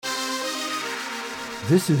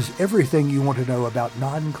This is everything you want to know about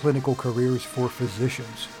non-clinical careers for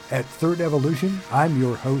physicians. At Third Evolution, I'm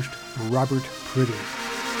your host, Robert Priddy.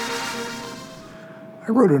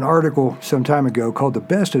 I wrote an article some time ago called The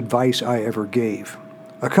Best Advice I Ever Gave.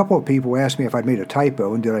 A couple of people asked me if I'd made a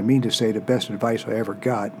typo and did I mean to say the best advice I ever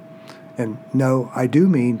got. And no, I do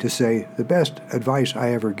mean to say the best advice I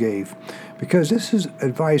ever gave, because this is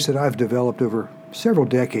advice that I've developed over several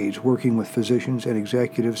decades working with physicians and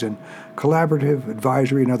executives in collaborative,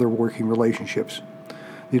 advisory, and other working relationships.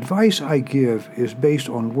 The advice I give is based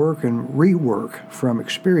on work and rework from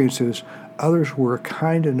experiences others were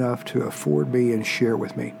kind enough to afford me and share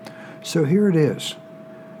with me. So here it is.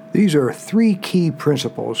 These are 3 key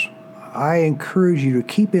principles I encourage you to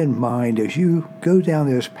keep in mind as you go down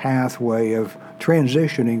this pathway of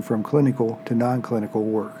transitioning from clinical to non-clinical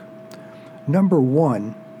work. Number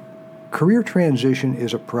 1, career transition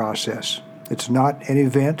is a process. It's not an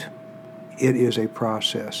event, it is a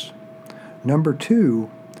process. Number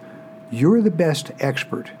 2, you're the best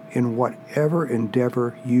expert in whatever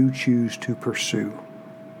endeavor you choose to pursue.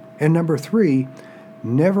 And number 3,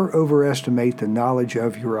 never overestimate the knowledge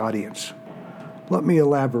of your audience. Let me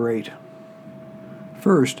elaborate.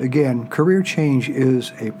 First, again, career change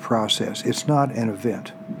is a process. It's not an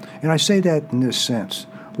event. And I say that in this sense.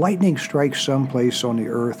 Lightning strikes someplace on the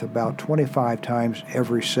earth about 25 times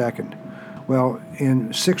every second. Well, in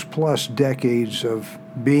 6+ decades of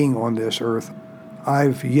being on this earth,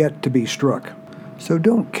 I've yet to be struck. So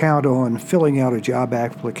don't count on filling out a job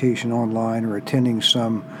application online or attending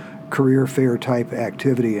some career fair type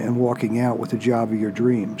activity and walking out with the job of your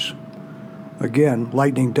dreams. Again,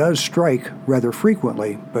 lightning does strike rather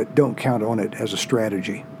frequently, but don't count on it as a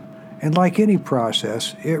strategy. And like any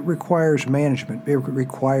process, it requires management. It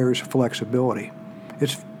requires flexibility.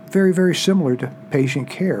 It's very, very similar to patient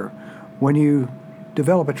care. When you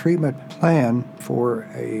develop a treatment plan for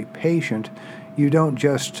a patient, you don't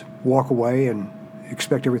just walk away and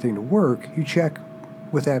expect everything to work. You check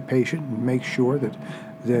with that patient and make sure that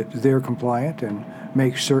they're compliant and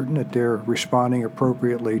make certain that they're responding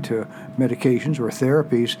appropriately to medications or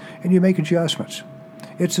therapies, and you make adjustments.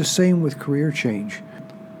 It's the same with career change.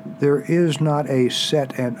 There is not a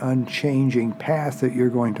set and unchanging path that you're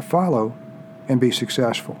going to follow and be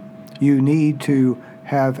successful. You need to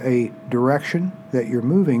have a direction that you're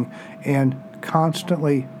moving and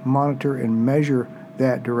constantly monitor and measure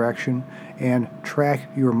that direction and track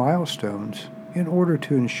your milestones in order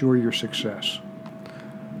to ensure your success.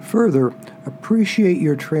 Further, appreciate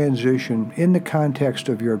your transition in the context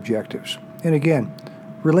of your objectives. And again,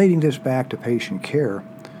 relating this back to patient care,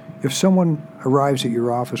 if someone arrives at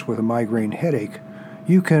your office with a migraine headache,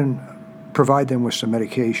 you can provide them with some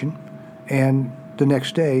medication, and the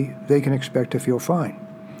next day they can expect to feel fine.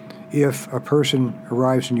 If a person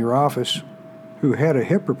arrives in your office who had a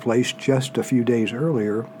hip replaced just a few days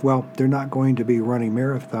earlier, well, they're not going to be running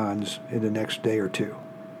marathons in the next day or two.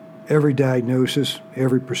 Every diagnosis,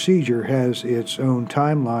 every procedure has its own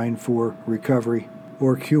timeline for recovery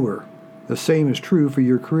or cure. The same is true for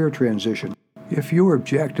your career transition. If your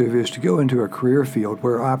objective is to go into a career field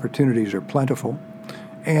where opportunities are plentiful,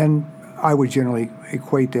 and I would generally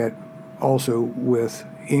equate that also with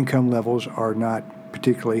income levels are not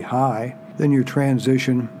particularly high, then your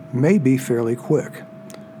transition may be fairly quick.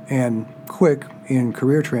 And quick in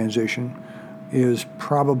career transition is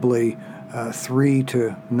probably 3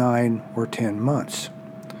 to 9 or 10 months.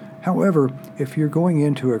 However, if you're going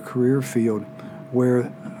into a career field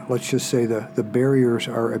where, let's just say, the barriers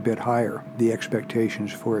are a bit higher, the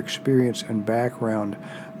expectations for experience and background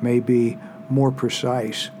may be more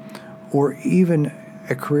precise, or even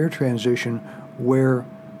a career transition where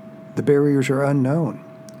the barriers are unknown.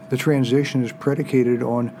 The transition is predicated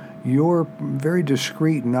on your very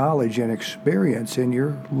discrete knowledge and experience, and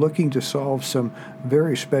you're looking to solve some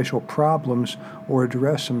very special problems or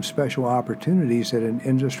address some special opportunities that an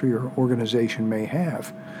industry or organization may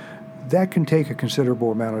have. That can take a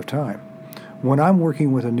considerable amount of time. When I'm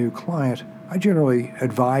working with a new client, I generally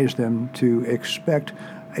advise them to expect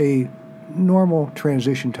a normal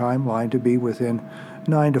transition timeline to be within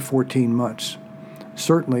 9 to 14 months.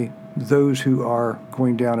 Certainly, those who are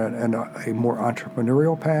going down a more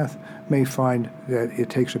entrepreneurial path may find that it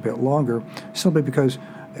takes a bit longer, simply because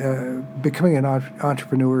becoming an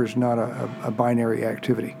entrepreneur is not a binary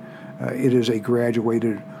activity. It is a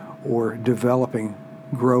graduated or developing,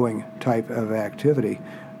 growing type of activity.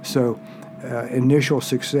 So initial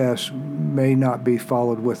success may not be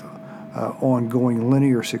followed with ongoing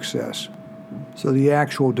linear success. So the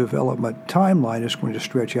actual development timeline is going to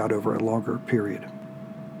stretch out over a longer period.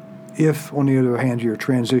 If, on the other hand, you're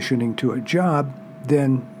transitioning to a job,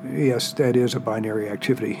 then yes, that is a binary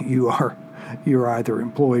activity. You're either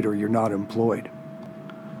employed or you're not employed.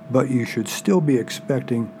 But you should still be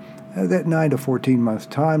expecting that 9 to 14 month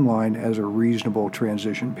timeline as a reasonable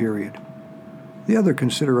transition period. The other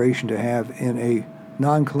consideration to have in a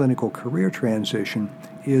non-clinical career transition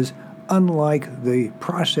is, unlike the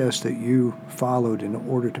process that you followed in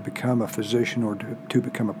order to become a physician or to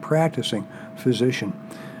become a practicing physician,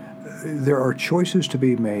 there are choices to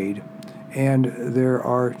be made and there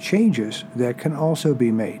are changes that can also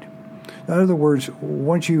be made. In other words,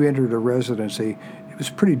 once you entered a residency, it was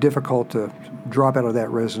pretty difficult to drop out of that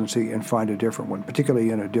residency and find a different one, particularly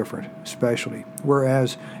in a different specialty.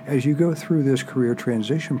 Whereas, as you go through this career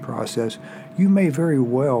transition process, you may very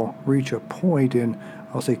well reach a point in,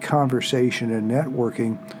 I'll say, conversation and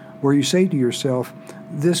networking where you say to yourself,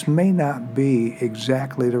 this may not be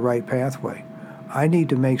exactly the right pathway. I need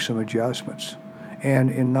to make some adjustments.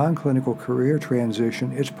 And in non-clinical career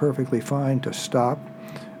transition, it's perfectly fine to stop,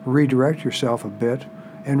 redirect yourself a bit,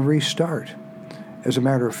 and restart. As a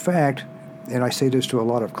matter of fact, and I say this to a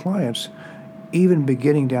lot of clients, even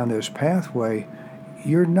beginning down this pathway,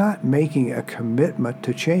 you're not making a commitment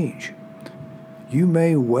to change. You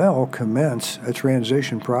may well commence a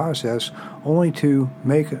transition process only to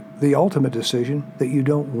make the ultimate decision that you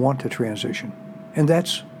don't want to transition. And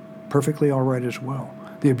that's perfectly all right as well.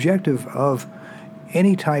 The objective of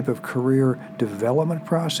any type of career development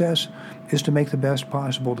process is to make the best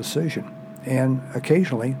possible decision. And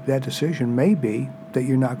occasionally that decision may be that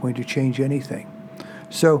you're not going to change anything.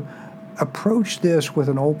 So approach this with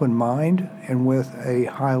an open mind and with a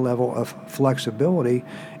high level of flexibility,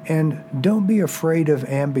 and don't be afraid of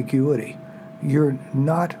ambiguity. You're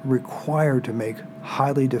not required to make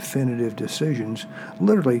highly definitive decisions,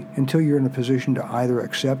 literally, until you're in a position to either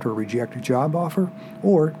accept or reject a job offer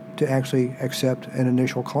or to actually accept an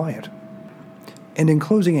initial client. And in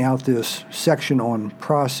closing out this section on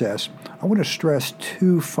process, I want to stress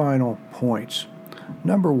two final points.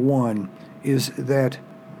 Number one is that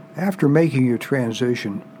after making your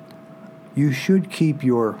transition, you should keep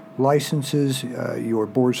your licenses, your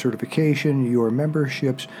board certification, your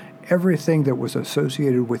memberships, everything that was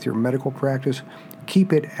associated with your medical practice,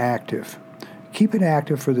 keep it active. Keep it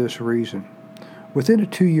active for this reason. Within a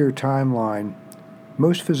 2-year timeline,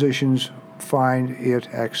 most physicians find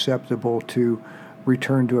it acceptable to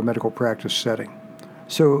return to a medical practice setting.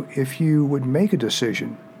 So if you would make a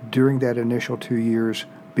decision during that initial 2 years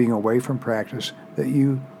being away from practice that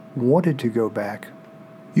you wanted to go back,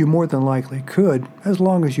 you more than likely could, as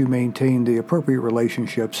long as you maintain the appropriate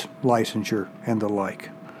relationships, licensure, and the like.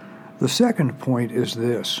 The second point is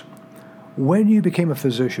this. When you became a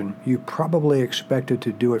physician, you probably expected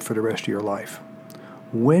to do it for the rest of your life.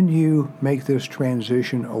 When you make this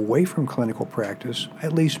transition away from clinical practice,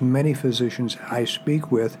 at least many physicians I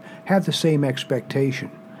speak with have the same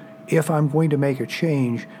expectation. If I'm going to make a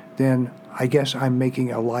change, then I guess I'm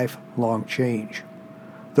making a lifelong change.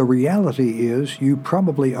 The reality is you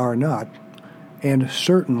probably are not, and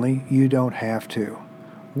certainly you don't have to.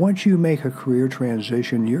 Once you make a career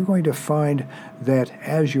transition, you're going to find that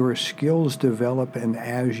as your skills develop and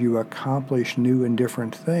as you accomplish new and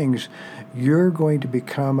different things, you're going to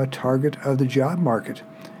become a target of the job market.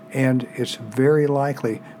 And it's very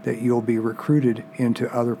likely that you'll be recruited into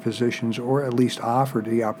other positions, or at least offered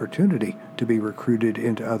the opportunity to be recruited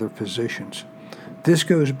into other positions. This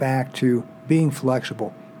goes back to being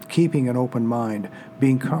flexible, keeping an open mind,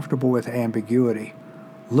 being comfortable with ambiguity.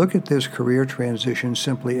 Look at this career transition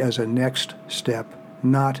simply as a next step,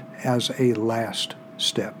 not as a last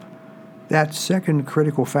step. That second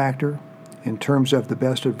critical factor, in terms of the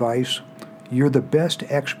best advice, you're the best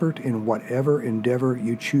expert in whatever endeavor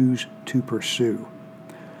you choose to pursue.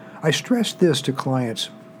 I stress this to clients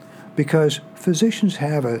because physicians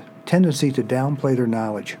have a tendency to downplay their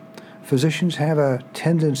knowledge. Physicians have a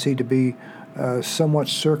tendency to be somewhat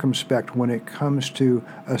circumspect when it comes to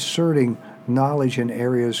asserting knowledge in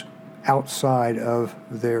areas outside of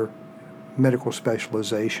their medical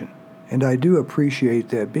specialization. And I do appreciate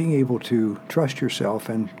that being able to trust yourself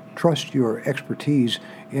and trust your expertise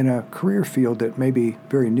in a career field that may be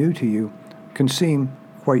very new to you can seem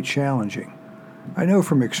quite challenging. I know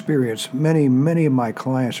from experience, many of my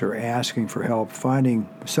clients are asking for help finding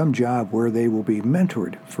some job where they will be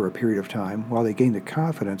mentored for a period of time while they gain the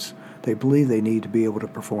confidence they believe they need to be able to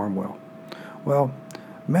perform well. Well,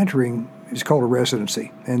 mentoring is called a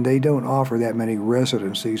residency, and they don't offer that many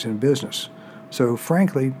residencies in business. So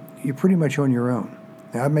frankly, you're pretty much on your own.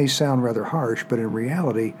 Now, it may sound rather harsh, but in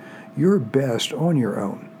reality, you're best on your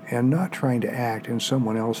own and not trying to act in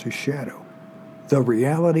someone else's shadow. The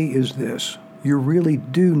reality is this: You really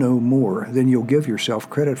do know more than you'll give yourself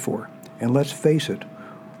credit for. And let's face it,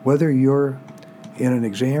 whether you're in an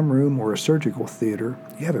exam room or a surgical theater,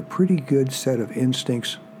 you have a pretty good set of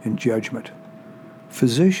instincts and judgment.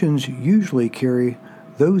 Physicians usually carry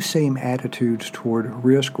those same attitudes toward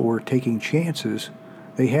risk or taking chances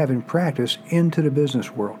they have in practice into the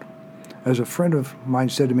business world. As a friend of mine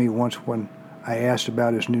said to me once when I asked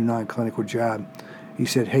about his new non-clinical job, he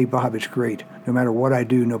said, "Hey Bob, it's great. No matter what I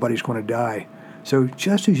do, nobody's going to die. So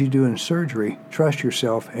just as you do in surgery, trust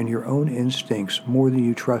yourself and your own instincts more than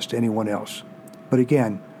you trust anyone else. But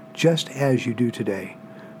again, just as you do today,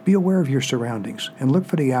 be aware of your surroundings and look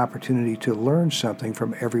for the opportunity to learn something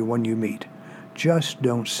from everyone you meet. Just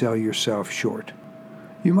don't sell yourself short."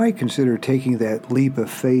 You might consider taking that leap of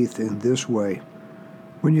faith in this way.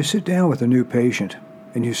 When you sit down with a new patient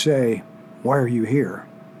and you say, "Why are you here?"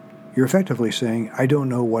 you're effectively saying, "I don't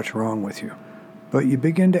know what's wrong with you." But you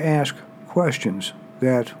begin to ask questions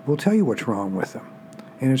that will tell you what's wrong with them.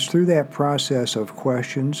 And it's through that process of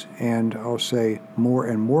questions, and I'll say more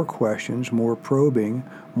and more questions, more probing,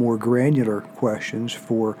 more granular questions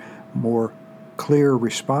for more clear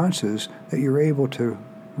responses, that you're able to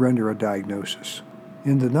render a diagnosis.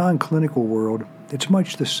 In the non-clinical world, it's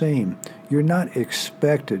much the same. You're not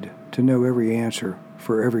expected to know every answer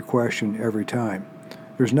for every question every time.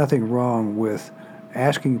 There's nothing wrong with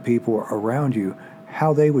asking people around you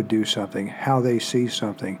how they would do something, how they see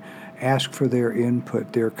something. Ask for their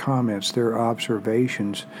input, their comments, their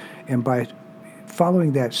observations. And by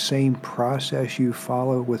following that same process you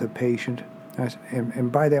follow with a patient,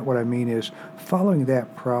 and by that what I mean is following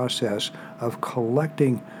that process of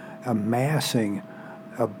collecting, amassing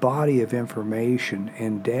a body of information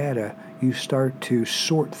and data, you start to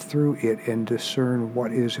sort through it and discern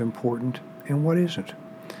what is important and what isn't.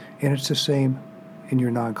 And it's the same in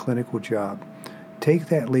your non-clinical job. Take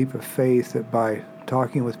that leap of faith that by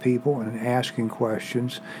talking with people and asking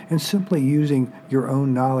questions and simply using your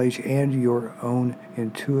own knowledge and your own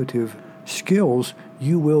intuitive skills,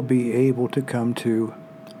 you will be able to come to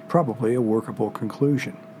probably a workable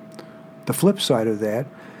conclusion. The flip side of that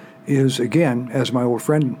is, again, as my old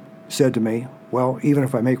friend said to me, well, even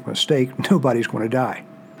if I make a mistake, nobody's going to die.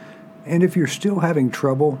 And if you're still having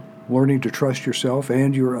trouble learning to trust yourself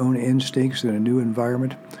and your own instincts in a new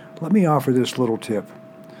environment, let me offer this little tip.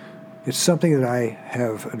 It's something that I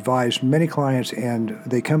have advised many clients, and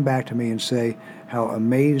they come back to me and say how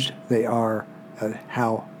amazed they are at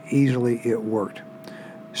how easily it worked.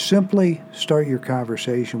 Simply start your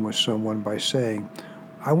conversation with someone by saying,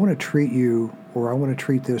 "I want to treat you, or I want to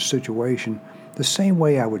treat this situation the same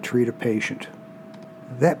way I would treat a patient."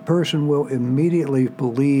 That person will immediately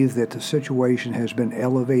believe that the situation has been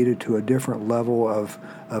elevated to a different level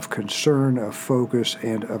of concern, of focus,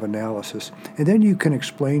 and of analysis. And then you can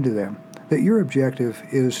explain to them that your objective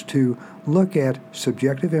is to look at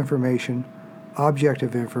subjective information,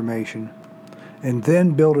 objective information, and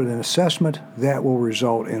then build an assessment that will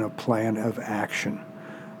result in a plan of action.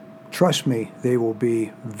 Trust me, they will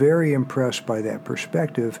be very impressed by that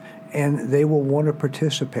perspective, and they will want to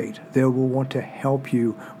participate. They will want to help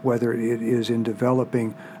you, whether it is in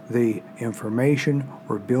developing the information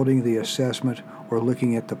or building the assessment or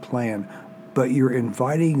looking at the plan. But you're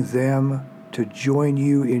inviting them to join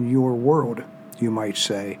you in your world, you might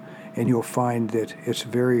say, and you'll find that it's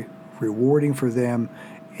very rewarding for them,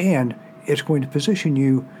 and it's going to position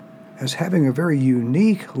you as having a very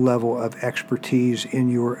unique level of expertise in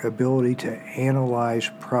your ability to analyze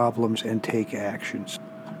problems and take actions.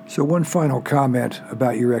 So one final comment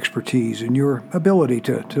about your expertise and your ability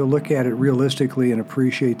to look at it realistically and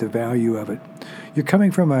appreciate the value of it. You're coming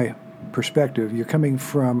from a perspective, you're coming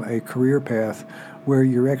from a career path where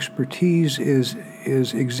your expertise is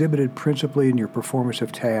exhibited principally in your performance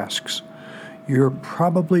of tasks. You're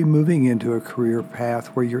probably moving into a career path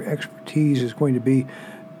where your expertise is going to be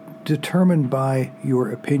determined by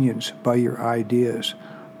your opinions, by your ideas,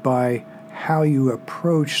 by how you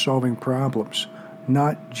approach solving problems,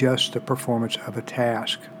 not just the performance of a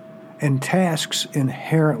task. And tasks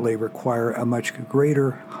inherently require a much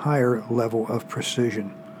greater, higher level of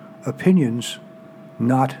precision. Opinions,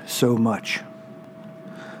 not so much.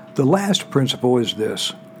 The last principle is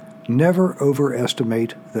this: never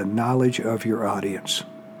overestimate the knowledge of your audience.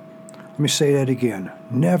 Let me say that again.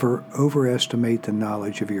 Never overestimate the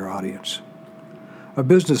knowledge of your audience. A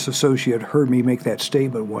business associate heard me make that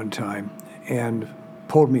statement one time and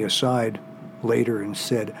pulled me aside later and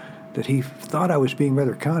said that he thought I was being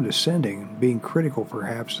rather condescending, being critical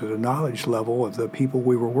perhaps of the knowledge level of the people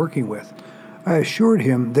we were working with. I assured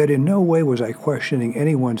him that in no way was I questioning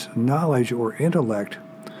anyone's knowledge or intellect,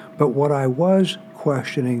 but what I was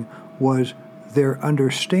questioning was their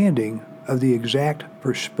understanding of the exact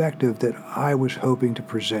perspective that I was hoping to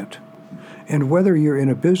present. And whether you're in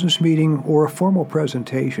a business meeting or a formal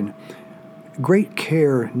presentation, great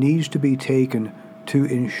care needs to be taken to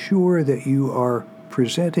ensure that you are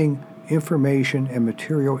presenting information and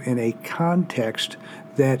material in a context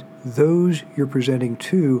that those you're presenting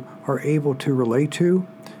to are able to relate to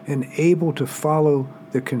and able to follow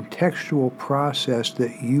the contextual process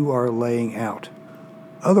that you are laying out.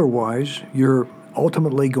 Otherwise, you're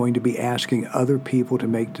ultimately going to be asking other people to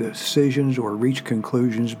make decisions or reach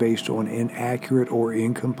conclusions based on inaccurate or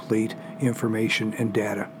incomplete information and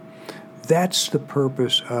data. That's the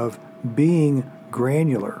purpose of being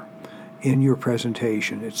granular in your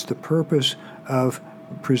presentation. It's the purpose of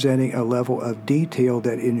presenting a level of detail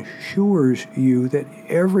that ensures you that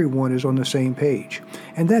everyone is on the same page.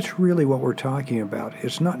 And that's really what we're talking about.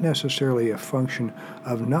 It's not necessarily a function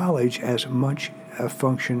of knowledge as much a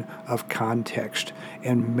function of context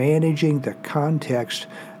and managing the context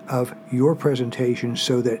of your presentation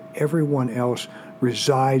so that everyone else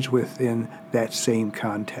resides within that same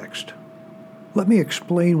context. Let me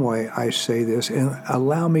explain why I say this and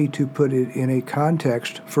allow me to put it in a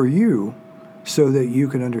context for you so that you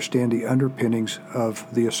can understand the underpinnings of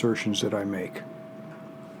the assertions that I make.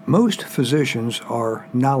 Most physicians are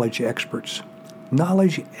knowledge experts.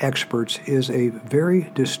 Knowledge experts is a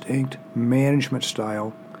very distinct management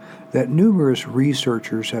style that numerous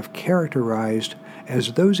researchers have characterized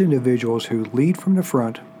as those individuals who lead from the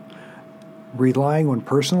front, relying on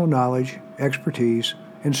personal knowledge, expertise,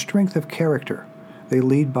 and strength of character. They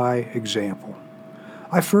lead by example.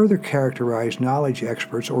 I further characterize knowledge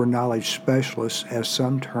experts or knowledge specialists, as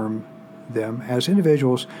some term them, as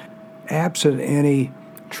individuals absent any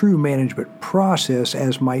true management process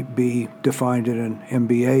as might be defined in an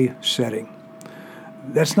MBA setting.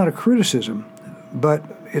 That's not a criticism, but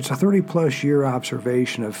it's a 30-plus year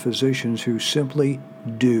observation of physicians who simply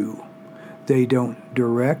do. They don't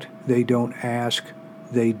direct, they don't ask,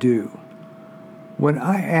 they do. When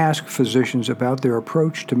I ask physicians about their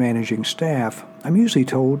approach to managing staff, I'm usually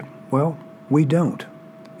told, well, we don't.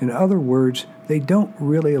 In other words, they don't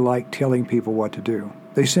really like telling people what to do.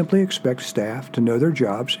 They simply expect staff to know their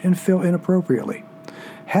jobs and fill in appropriately.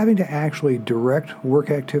 Having to actually direct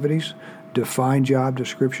work activities, define job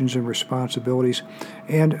descriptions and responsibilities,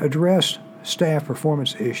 and address staff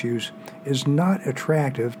performance issues is not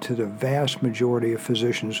attractive to the vast majority of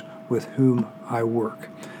physicians with whom I work.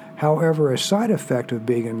 However, a side effect of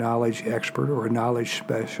being a knowledge expert or a knowledge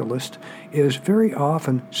specialist is very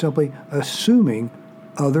often simply assuming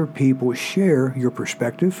other people share your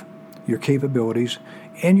perspective, your capabilities,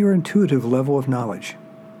 and your intuitive level of knowledge.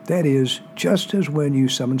 That is, just as when you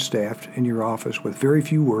summon staff in your office with very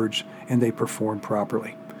few words and they perform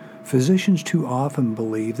properly. Physicians too often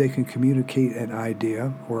believe they can communicate an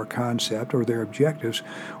idea or a concept or their objectives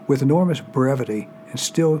with enormous brevity and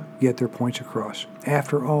still get their points across.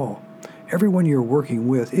 After all, everyone you're working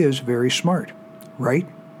with is very smart, right?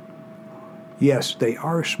 Yes, they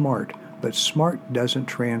are smart, but smart doesn't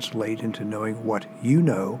translate into knowing what you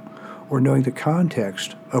know or knowing the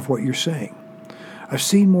context of what you're saying. I've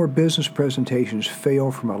seen more business presentations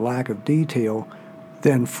fail from a lack of detail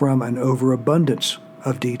than from an overabundance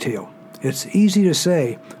of detail. It's easy to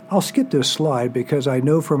say, I'll skip this slide because I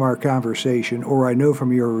know from our conversation or I know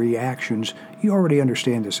from your reactions you already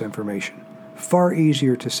understand this information. Far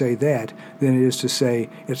easier to say that than it is to say,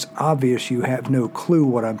 it's obvious you have no clue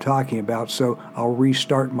what I'm talking about, so I'll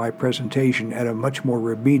restart my presentation at a much more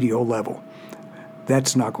remedial level.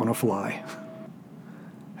 That's not going to fly.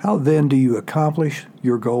 How then do you accomplish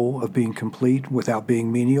your goal of being complete without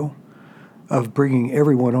being menial? Of bringing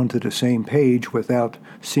everyone onto the same page without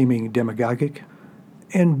seeming demagogic?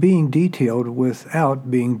 And being detailed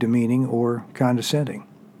without being demeaning or condescending?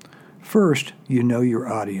 First, you know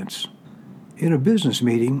your audience. In a business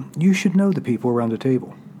meeting, you should know the people around the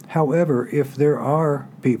table. However, if there are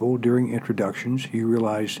people during introductions you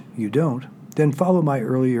realize you don't, then follow my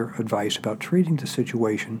earlier advice about treating the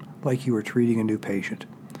situation like you are treating a new patient.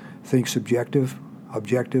 Think subjective,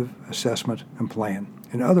 objective, assessment, and plan.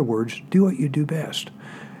 In other words, do what you do best.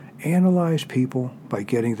 Analyze people by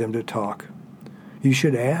getting them to talk. You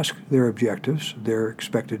should ask their objectives, their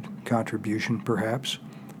expected contribution perhaps,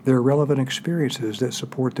 their relevant experiences that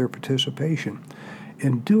support their participation.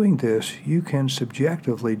 In doing this, you can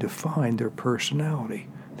subjectively define their personality.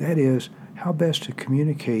 That is, how best to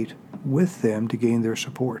communicate with them to gain their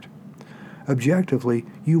support. Objectively,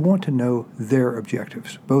 you want to know their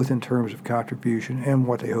objectives, both in terms of contribution and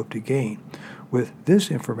what they hope to gain. With this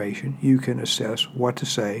information, you can assess what to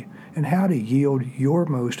say and how to yield your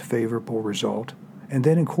most favorable result, and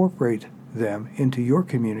then incorporate them into your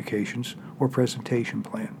communications or presentation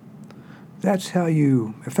plan. That's how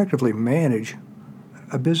you effectively manage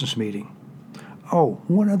a business meeting. Oh,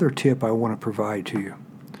 one other tip I want to provide to you.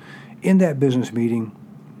 In that business meeting,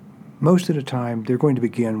 most of the time, they're going to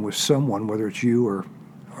begin with someone, whether it's you or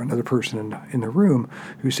another person in the room,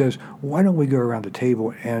 who says, why don't we go around the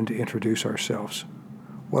table and introduce ourselves?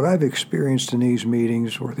 What I've experienced in these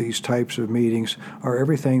meetings or these types of meetings are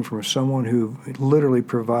everything from someone who literally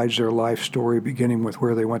provides their life story, beginning with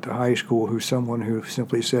where they went to high school, who's someone who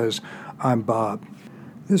simply says, I'm Bob.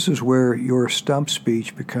 This is where your stump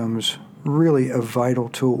speech becomes really a vital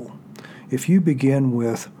tool. If you begin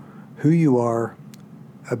with who you are,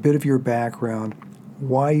 a bit of your background,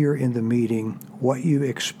 why you're in the meeting, what you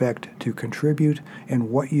expect to contribute, and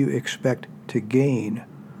what you expect to gain,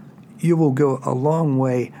 you will go a long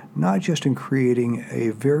way, not just in creating a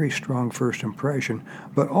very strong first impression,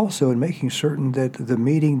 but also in making certain that the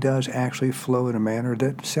meeting does actually flow in a manner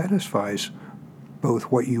that satisfies both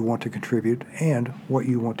what you want to contribute and what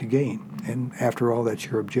you want to gain. And after all, that's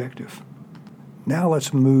your objective. Now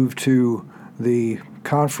let's move to the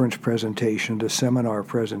conference presentation, the seminar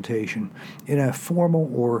presentation, in a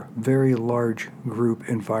formal or very large group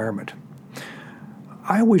environment.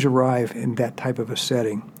 I always arrive in that type of a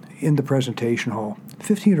setting in the presentation hall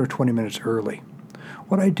 15 or 20 minutes early.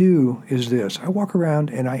 What I do is this. I walk around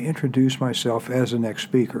and I introduce myself as the next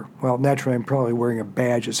speaker. Well, naturally, I'm probably wearing a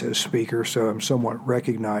badge that says speaker, so I'm somewhat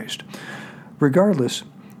recognized. Regardless,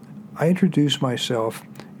 I introduce myself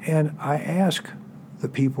and I ask the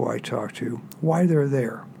people I talk to why they're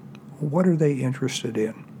there. What are they interested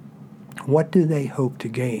in? What do they hope to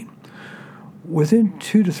gain? Within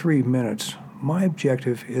 2 to 3 minutes, my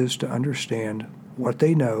objective is to understand what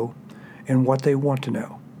they know and what they want to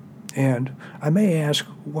know. And I may ask,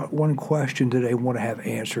 what one question do they want to have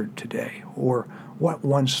answered today? Or what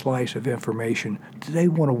one slice of information do they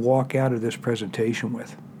want to walk out of this presentation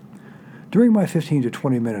with? During my 15 to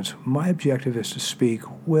 20 minutes, my objective is to speak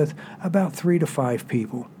with about 3 to 5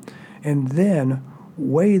 people, and then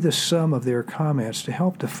weigh the sum of their comments to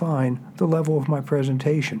help define the level of my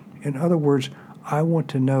presentation. In other words, I want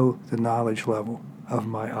to know the knowledge level of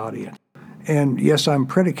my audience. And yes, I'm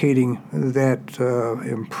predicating that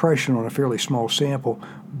impression on a fairly small sample,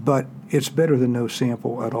 but it's better than no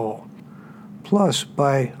sample at all. Plus,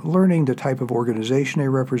 by learning the type of organization they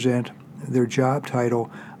represent, their job title,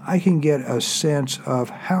 I can get a sense of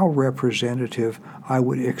how representative I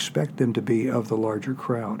would expect them to be of the larger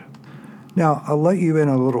crowd. Now, I'll let you in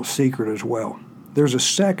on a little secret as well. There's a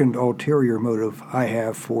second ulterior motive I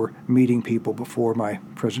have for meeting people before my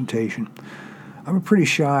presentation. I'm a pretty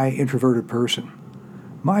shy, introverted person.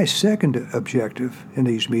 My second objective in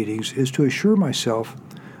these meetings is to assure myself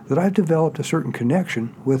that I've developed a certain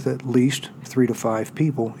connection with at least 3 to 5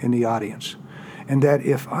 people in the audience, and that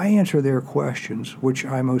if I answer their questions, which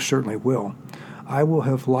I most certainly will, I will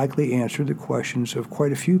have likely answered the questions of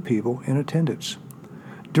quite a few people in attendance.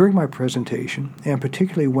 During my presentation, and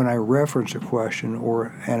particularly when I reference a question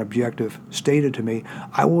or an objective stated to me,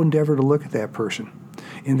 I will endeavor to look at that person.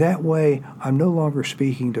 In that way, I'm no longer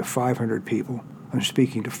speaking to 500 people, I'm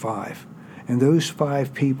speaking to 5. And those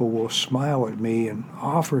 5 people will smile at me and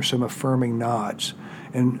offer some affirming nods,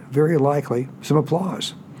 and very likely some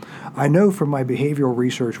applause. I know from my behavioral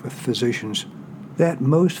research with physicians that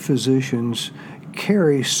most physicians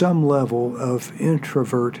carry some level of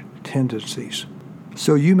introvert tendencies.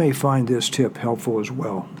 So you may find this tip helpful as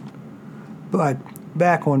well. But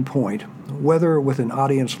back on point, whether with an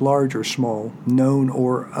audience large or small, known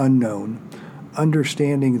or unknown,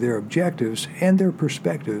 understanding their objectives and their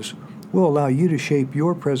perspectives will allow you to shape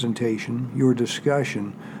your presentation, your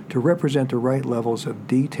discussion, to represent the right levels of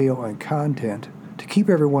detail and content to keep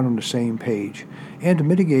everyone on the same page and to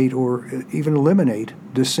mitigate or even eliminate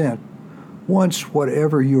dissent once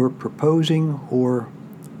whatever you're proposing or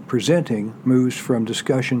presenting moves from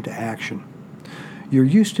discussion to action. You're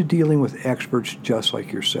used to dealing with experts just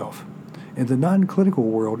like yourself. In the non-clinical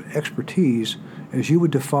world, expertise, as you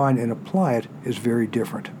would define and apply it, is very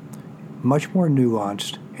different, much more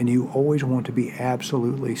nuanced, and you always want to be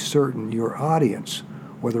absolutely certain your audience,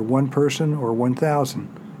 whether one person or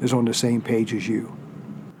 1,000, is on the same page as you.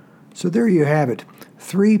 So there you have it.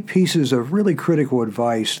 3 pieces of really critical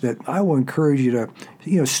advice that I will encourage you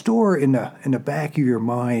to, store in the back of your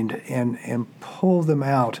mind and pull them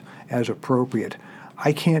out as appropriate.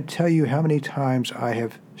 I can't tell you how many times I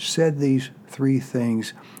have said these 3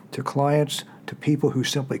 things to clients, to people who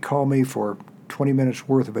simply call me for 20 minutes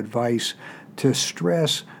worth of advice, to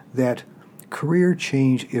stress that career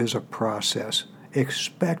change is a process.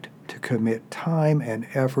 Expect to commit time and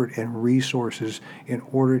effort and resources in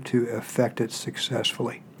order to effect it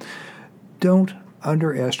successfully. Don't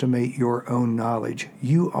underestimate your own knowledge.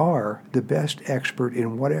 You are the best expert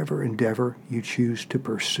in whatever endeavor you choose to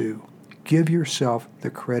pursue. Give yourself the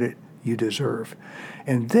credit you deserve.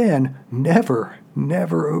 And then never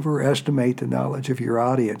overestimate the knowledge of your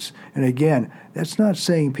audience. And again, that's not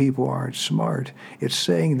saying people aren't smart. It's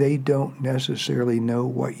saying they don't necessarily know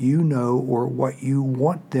what you know or what you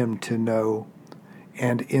want them to know,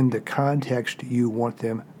 and in the context you want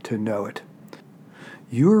them to know it.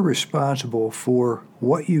 You're responsible for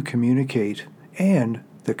what you communicate and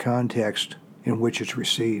the context in which it's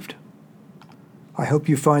received. I hope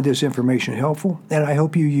you find this information helpful, and I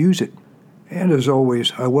hope you use it. And as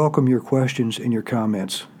always, I welcome your questions and your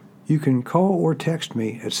comments. You can call or text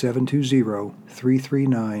me at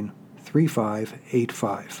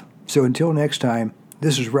 720-339-3585. So until next time,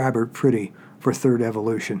 this is Robert Priddy for Third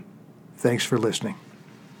Evolution. Thanks for listening.